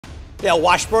Now,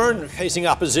 Washburn facing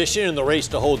opposition in the race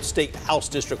to hold State House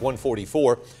District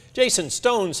 144. Jayson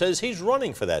Stonne says he's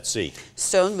running for that seat.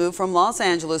 Stonne moved from Los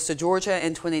Angeles to Georgia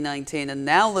in 2019 and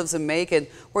now lives in Macon,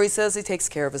 where he says he takes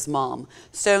care of his mom.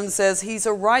 Stonne says he's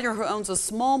a writer who owns a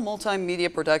small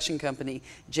multimedia production company,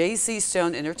 Jayson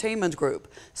Stonne Entertainment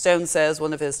Group. Stonne says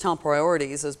one of his top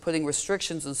priorities is putting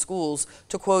restrictions in schools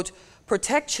to, quote,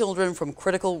 protect children from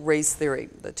critical race theory,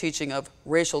 the teaching of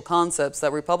racial concepts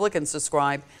that Republicans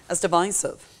describe as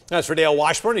divisive. As for Dale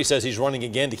Washburn, he says he's running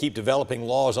again to keep developing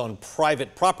laws on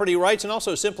private property rights and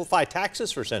also simplify taxes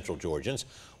for Central Georgians.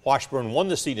 Washburn won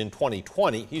the seat in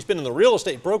 2020. He's been in the real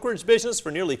estate brokerage business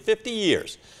for nearly 50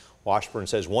 years. Washburn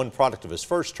says one product of his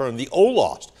first term, the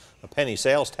OLOST, a penny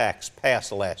sales tax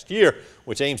passed last year,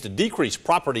 which aims to decrease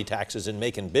property taxes in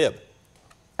Macon Bibb.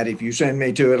 If you send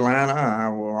me to Atlanta, I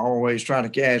will always try to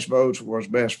cast votes for what's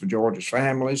best for Georgia's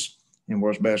families and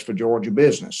what's best for Georgia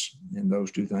business. And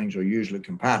those two things are usually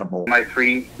compatible. My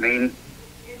three main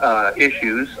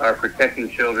issues are protecting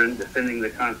children, defending the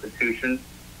Constitution,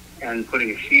 and putting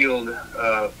a shield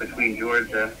between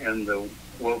Georgia and the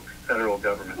woke federal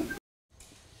government.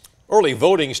 Early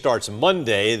voting starts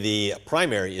Monday. The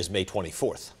primary is May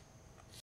 24th.